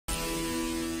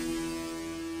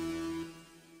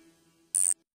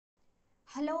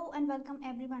Hello and welcome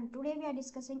everyone. Today we are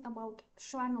discussing about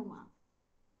schwannoma.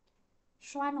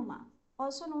 Schwannoma,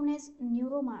 also known as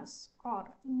neuromas or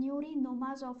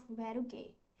neurillemmas of verocay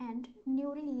and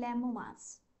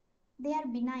neurillemmomas. They are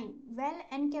benign, well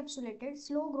encapsulated,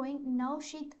 slow-growing nerve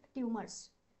sheath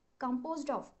tumors composed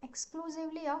of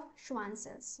exclusively of Schwann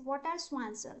cells. What are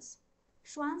Schwann cells?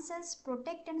 Schwann cells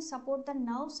protect and support the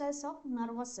nerve cells of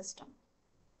nervous system.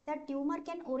 The tumor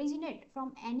can originate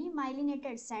from any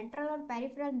myelinated central or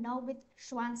peripheral nerve with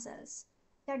Schwann cells.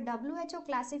 The WHO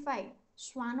classified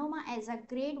schwannoma as a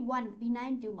grade 1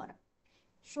 benign tumor.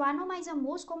 Schwannoma is the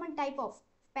most common type of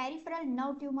peripheral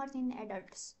nerve tumors in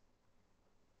adults.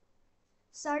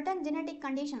 Certain genetic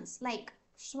conditions like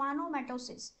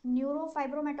schwannomatosis,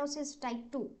 neurofibromatosis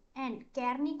type 2 and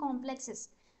Kearney complexes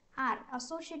are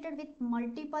associated with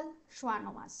multiple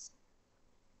schwannomas.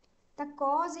 The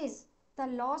cause is the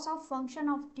loss of function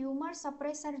of tumor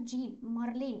suppressor gene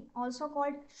Merlin, also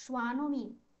called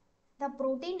schwannomin, the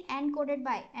protein encoded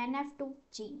by NF2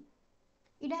 gene.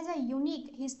 It has a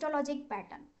unique histologic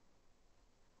pattern.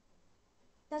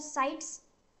 The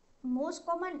most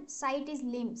common site is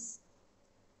limbs,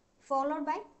 followed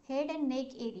by head and neck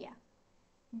area.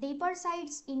 Deeper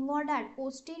sites involved are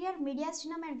posterior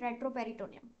mediastinum and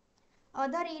retroperitoneum.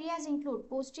 Other areas include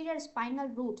posterior spinal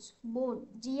roots, bone,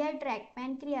 GI tract,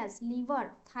 pancreas,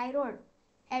 liver, thyroid,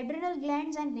 adrenal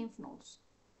glands and lymph nodes.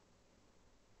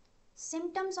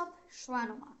 Symptoms of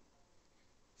schwannoma.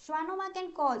 Schwannoma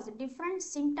can cause different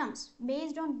symptoms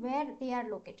based on where they are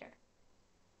located.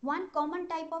 One common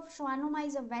type of schwannoma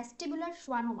is a vestibular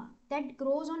schwannoma that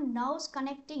grows on nerves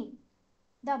connecting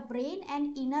the brain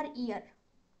and inner ear.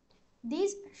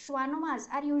 These schwannomas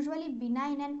are usually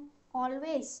benign and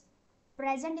always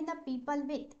present in the people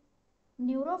with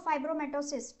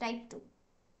neurofibromatosis type 2.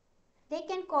 They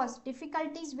can cause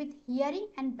difficulties with hearing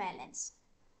and balance.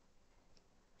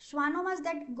 Schwannomas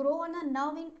that grow on a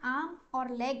nerve in arm or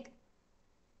leg.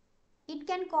 It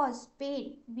can cause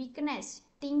pain, weakness,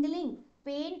 tingling,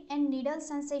 pain and needle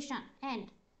sensation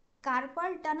and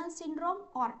carpal tunnel syndrome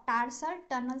or tarsal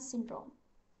tunnel syndrome.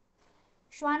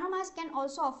 Schwannomas can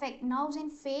also affect nerves in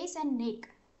face and neck,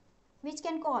 which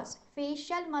can cause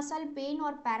facial muscle pain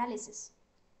or paralysis,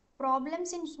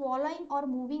 problems in swallowing or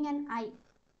moving an eye,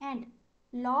 and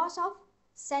loss of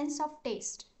sense of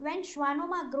taste. When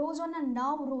schwannoma grows on a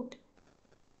nerve root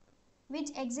which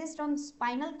exists on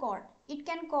spinal cord, it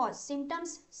can cause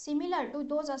symptoms similar to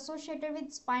those associated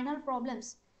with spinal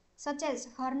problems such as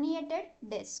herniated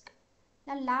disc.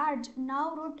 The large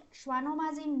nerve root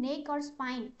schwannomas in neck or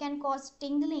spine can cause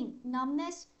tingling,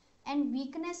 numbness, and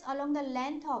weakness along the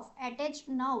length of attached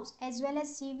nerves as well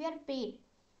as severe pain,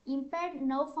 impaired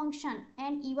nerve function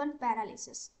and even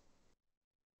paralysis.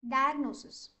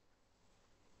 Diagnosis.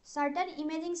 Certain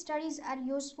imaging studies are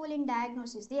useful in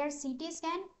diagnosis. They are CT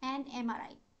scan and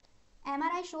MRI.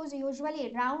 MRI shows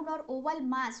usually round or oval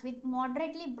mass with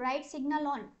moderately bright signal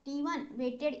on T1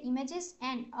 weighted images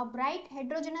and a bright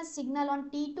heterogeneous signal on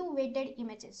T2 weighted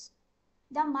images.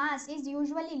 The mass is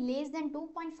usually less than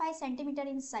 2.5 cm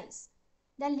in size.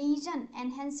 The lesion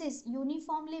enhances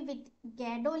uniformly with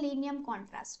gadolinium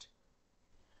contrast.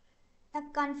 The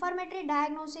confirmatory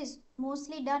diagnosis is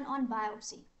mostly done on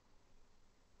biopsy.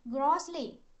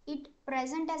 Grossly, it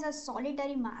presents as a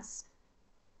solitary mass.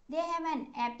 They have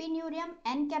an epineurium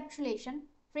encapsulation,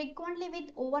 frequently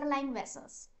with overlying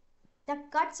vessels. The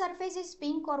cut surface is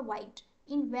pink or white.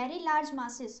 In very large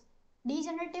masses,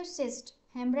 degenerative cyst,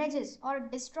 hemorrhages or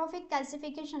dystrophic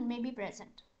calcification may be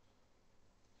present.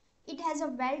 It has a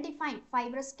well-defined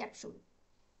fibrous capsule.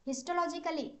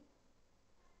 Histologically,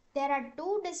 there are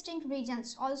two distinct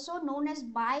regions also known as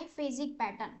biphasic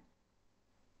pattern.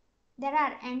 There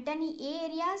are antennae A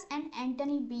areas and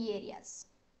antennae B areas.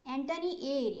 Antennae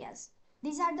A areas.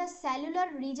 These are the cellular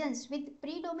regions with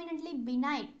predominantly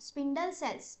benign spindle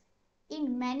cells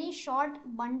in many short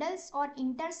bundles or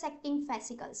intersecting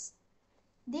fascicles.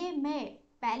 They may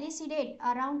palisadate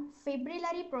around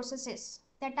fibrillary processes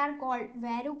that are called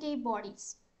verocay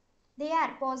bodies. They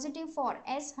are positive for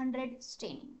S100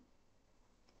 staining.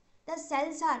 The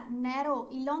cells are narrow,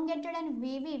 elongated and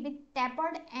wavy with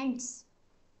tapered ends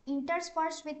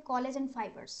interspersed with collagen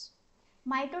fibers.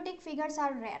 Mitotic figures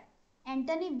are rare.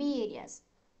 Antennae B areas.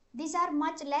 These are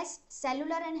much less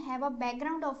cellular and have a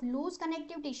background of loose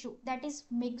connective tissue that is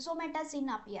myxomatous in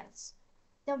appearance.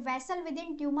 The vessel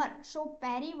within tumor show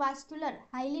perivascular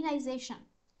hyalinization.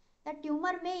 The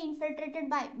tumor may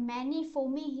infiltrated by many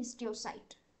foamy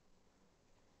histiocytes.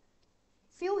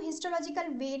 Few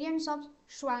histological variants of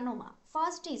schwannoma.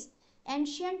 First is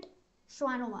ancient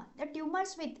schwannoma. The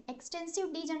tumors with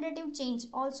extensive degenerative change,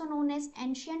 also known as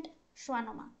ancient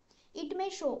schwannoma. It may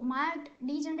show marked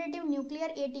degenerative nuclear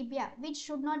atypia, which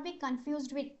should not be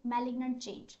confused with malignant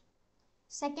change.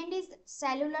 Second is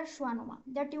cellular schwannoma.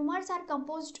 The tumors are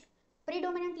composed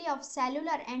predominantly of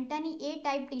cellular antennae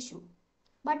A-type tissue,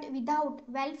 but without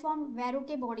well-formed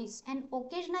verocay bodies, and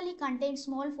occasionally contain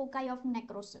small foci of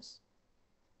necrosis.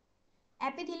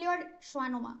 Epithelioid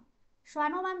schwannoma.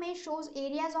 Schwannoma may show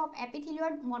areas of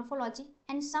epithelioid morphology,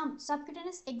 and some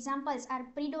subcutaneous examples are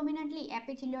predominantly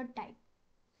epithelioid type.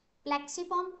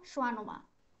 Plexiform schwannoma.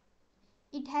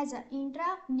 It has an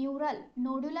intraneural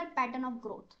nodular pattern of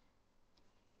growth.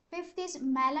 Fifth is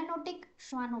melanotic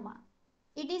schwannoma.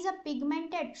 It is a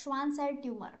pigmented Schwann cell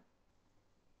tumor.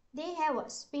 They have a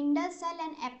spindle cell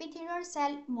and epithelioid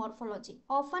cell morphology,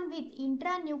 often with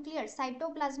intranuclear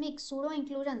cytoplasmic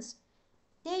pseudo-inclusions.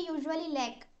 They usually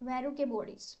lack verocay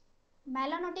bodies.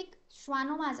 Melanotic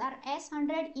schwannomas are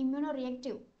S100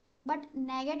 immunoreactive but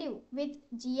negative with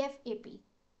GFAP.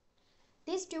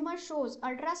 This tumor shows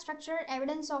ultrastructural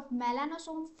evidence of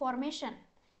melanosome formation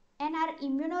and are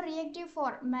immunoreactive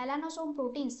for melanosome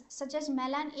proteins such as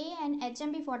melan A and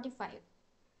HMB45.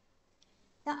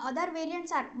 The other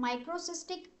variants are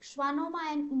microcystic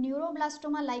schwannoma and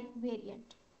neuroblastoma-like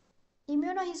variant.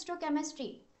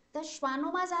 Immunohistochemistry. The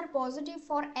schwannomas are positive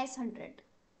for S100.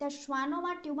 The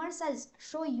schwannoma tumor cells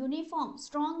show uniform,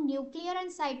 strong nuclear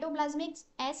and cytoplasmic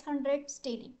S100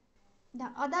 staining.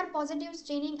 The other positive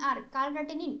staining are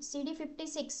calcitonin,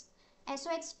 CD56,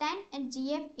 SOX10 and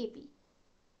GFAP.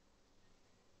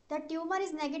 The tumor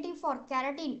is negative for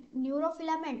keratin,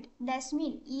 neurofilament,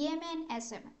 desmin, EMA and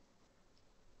SMA.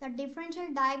 The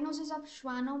differential diagnosis of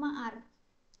schwannoma are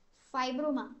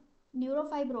fibroma,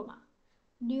 neurofibroma,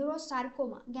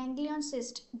 neurosarcoma, ganglion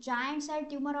cyst, giant cell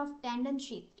tumor of tendon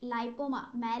sheath, lipoma,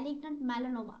 malignant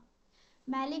melanoma,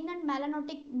 malignant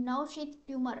melanotic nerve sheath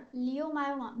tumor,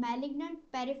 leiomyoma, malignant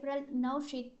peripheral nerve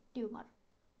sheath tumor.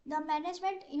 The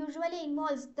management usually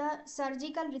involves the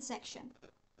surgical resection.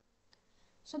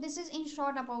 So this is in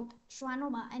short about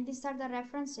schwannoma, and these are the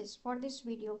references for this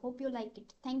video. Hope you like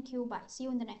it. Thank you. Bye. See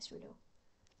you in the next video.